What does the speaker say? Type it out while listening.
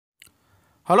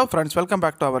Hello friends, welcome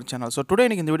back to our channel. So today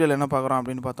in the video என்ன பார்க்குறோம்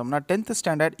அப்படின்னு பார்த்தோம்னா 10th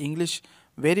standard English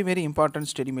very important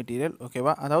study material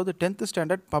ஓகேவா. அதாவது 10th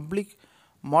standard public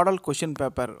model question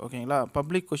paper ஓகேங்களா.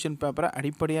 Public question பேப்பரை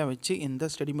அடிப்படையாக வச்சு இந்த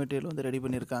ஸ்டடி மெட்டீரியல் வந்து ரெடி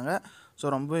பண்ணியிருக்காங்க. ஸோ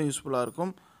ரொம்ப யூஸ்ஃபுல்லாக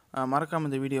இருக்கும். மறக்காமல்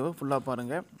இந்த வீடியோவை ஃபுல்லாக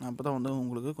பாருங்கள், அப்போ தான் வந்து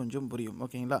உங்களுக்கு கொஞ்சம் புரியும்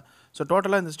ஓகேங்களா. ஸோ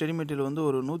டோட்டலாக இந்த ஸ்டடி மெட்டீரியல் வந்து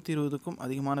ஒரு 120க்கும்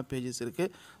அதிகமான பேஜஸ்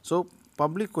இருக்குது. ஸோ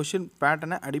பப்ளிக் கொஷின்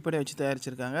பேட்டர்னை அடிப்படையாக வச்சு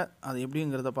தயாரிச்சிருக்காங்க. அது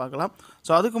எப்படிங்கிறத பார்க்கலாம்.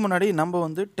 ஸோ அதுக்கு முன்னாடி நம்ம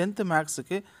வந்து 10th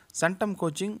மேக்ஸுக்கு centum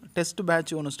coaching test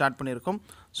batch ஒன்று ஸ்டார்ட் பண்ணியிருக்கோம்.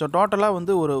 ஸோ டோட்டலாக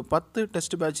வந்து ஒரு 10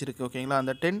 டெஸ்ட் பேட்ச் இருக்குது ஓகேங்களா.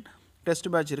 அந்த 10 டெஸ்ட்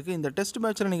பேட்ச் இருக்குது. இந்த டெஸ்ட்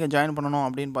பேட்சில் நீங்கள் ஜாயின் பண்ணணும்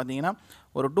அப்படின்னு பார்த்தீங்கன்னா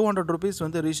ஒரு 200 rupees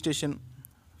வந்து ரிஜிஸ்ட்ரேஷன்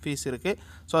ஃபீஸ் இருக்குது.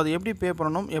 ஸோ அது எப்படி பே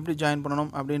பண்ணணும், எப்படி ஜாயின்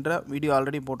பண்ணணும் அப்படின்ற வீடியோ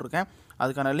ஆல்ரெடி போட்டிருக்கேன்.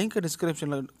 அதுக்கான லிங்க்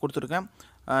டிஸ்கிரிப்ஷனில் கொடுத்துருக்கேன்.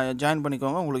 ஜாயின்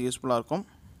பண்ணிக்கோங்க, உங்களுக்கு யூஸ்ஃபுல்லாக இருக்கும்.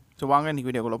 ஸோ வாங்க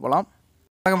இன்றைக்கி வீடியோக்குள்ளே போகலாம்.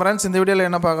 வணக்கம் ஃப்ரெண்ட்ஸ், இந்த வீடியோவில்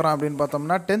என்ன பார்க்குறோம் அப்படின்னு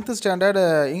பார்த்தோம்னா 10th standard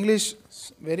English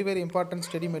very important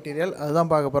study material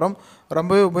அதுதான் பார்க்க போகிறோம்.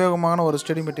 ரொம்பவே உபயோகமான ஒரு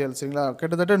ஸ்டடி மெட்டீரியல் சரிங்களா.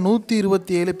 கிட்டத்தட்ட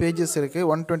 127 பேஜஸ் இருக்குது,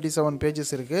 127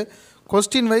 பேஜஸ் இருக்குது.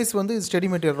 கொஸ்டின் வைஸ் வந்து ஸ்டடி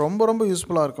மெட்டீரியல் ரொம்ப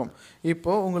யூஸ்ஃபுல்லாக இருக்கும்.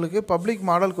 இப்போது உங்களுக்கு பப்ளிக்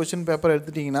மாடல் கொஷின் பேப்பர்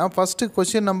எடுத்துட்டிங்கன்னா first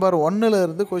question number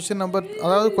 1லேருந்து question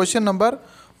number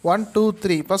 1, 2,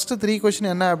 3 first 3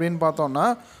 question என்ன அப்படின்னு பார்த்தோம்னா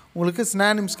உங்களுக்கு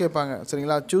சினானிம்ஸ் கேட்பாங்க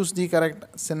சரிங்களா. சூஸ் தி கரெக்ட்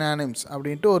சினானிம்ஸ்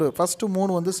அப்படின்ட்டு ஒரு ஃபஸ்ட்டு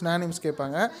 3 வந்து சினானிம்ஸ்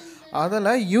கேட்பாங்க. அதில்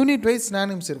யூனிட் வைஸ்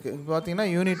சினானிம்ஸ் இருக்குது. இப்போ பார்த்தீங்கன்னா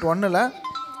யூனிட் 1ல்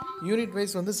யூனிட்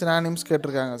வைஸ் வந்து சினானிம்ஸ்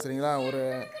கேட்டிருக்காங்க சரிங்களா. ஒரு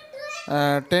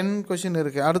 10 கொஷின்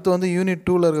இருக்குது. அடுத்து வந்து யூனிட்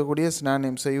 2ல் இருக்கக்கூடிய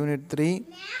synonyms, unit 3,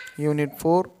 unit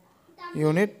 4,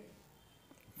 unit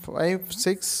 5,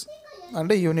 6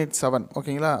 and unit 7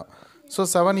 ஓகேங்களா. ஸோ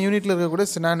 7 யூனிட்டில் இருக்கக்கூடிய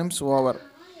சினானிம்ஸ் ஓவர்.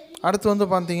 அடுத்து வந்து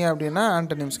பார்த்தீங்க அப்படின்னா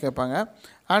ஆண்டனிம்ஸ் கேட்பாங்க.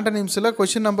 ஆண்டனிம்ஸில்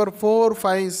கொஷின் நம்பர் 4,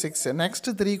 5, 6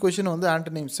 நெக்ஸ்ட்டு 3 கொஷின் வந்து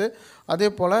ஆண்டனிம்ஸு. அதே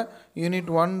போல் யூனிட்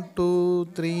 1, 2,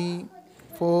 3,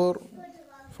 4,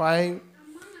 5,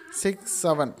 6,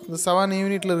 7 இந்த 7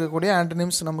 யூனிட்டில் இருக்கக்கூடிய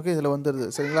ஆண்டனிம்ஸ் நமக்கு இதில் வந்துடுது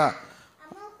சரிங்களா.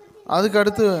 அதுக்கு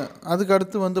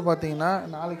அடுத்து வந்து பார்த்திங்கன்னா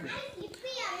நாளைக்கு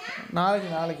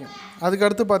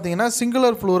அதுக்கடுத்து பார்த்தீங்கன்னா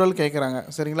சிங்குலர் ப்ளூரல் கேட்குறாங்க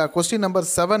சரிங்களா. கொஸ்டின்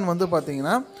நம்பர் 7 வந்து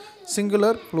பார்த்தீங்கன்னா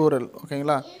சிங்குலர் ப்ளூரல்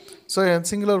ஓகேங்களா. ஸோ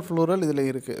சிங்குலர் ப்ளூரல் இதில்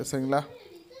இருக்குது சரிங்களா.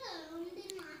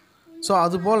 ஸோ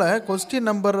அதுபோல் கொஸ்டின்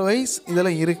நம்பர் வைஸ் இதில்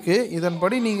இருக்குது.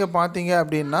 இதன்படி நீங்கள் பார்த்தீங்க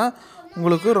அப்படின்னா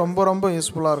உங்களுக்கு ரொம்ப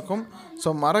யூஸ்ஃபுல்லாக இருக்கும். ஸோ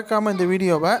மறக்காமல் இந்த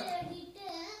வீடியோவை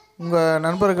உங்கள்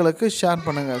நண்பர்களுக்கு ஷேர்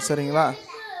பண்ணுங்கள் சரிங்களா.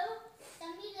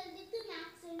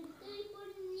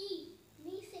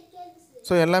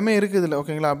 ஸோ எல்லாமே இருக்குது இதில்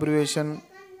ஓகேங்களா. அப்ரிவேஷன்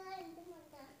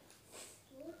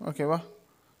ஓகேவா.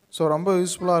 ஸோ ரொம்ப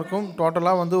யூஸ்ஃபுல்லாக இருக்கும்.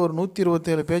 டோட்டலாக வந்து ஒரு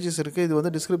 127 பேஜஸ் இருக்குது. இது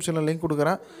வந்து டிஸ்கிரிப்ஷனில் லிங்க்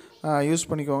கொடுக்குறேன், யூஸ்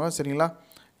பண்ணிக்கோங்க சரிங்களா.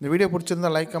 இந்த வீடியோ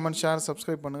பிடிச்சிருந்தால் லைக், கமெண்ட், ஷேர்,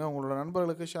 சப்ஸ்கிரைப் பண்ணுங்கள். உங்களோட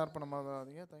நண்பர்களுக்கு ஷேர் பண்ண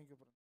மறந்துடாதீங்க. தேங்க்யூ.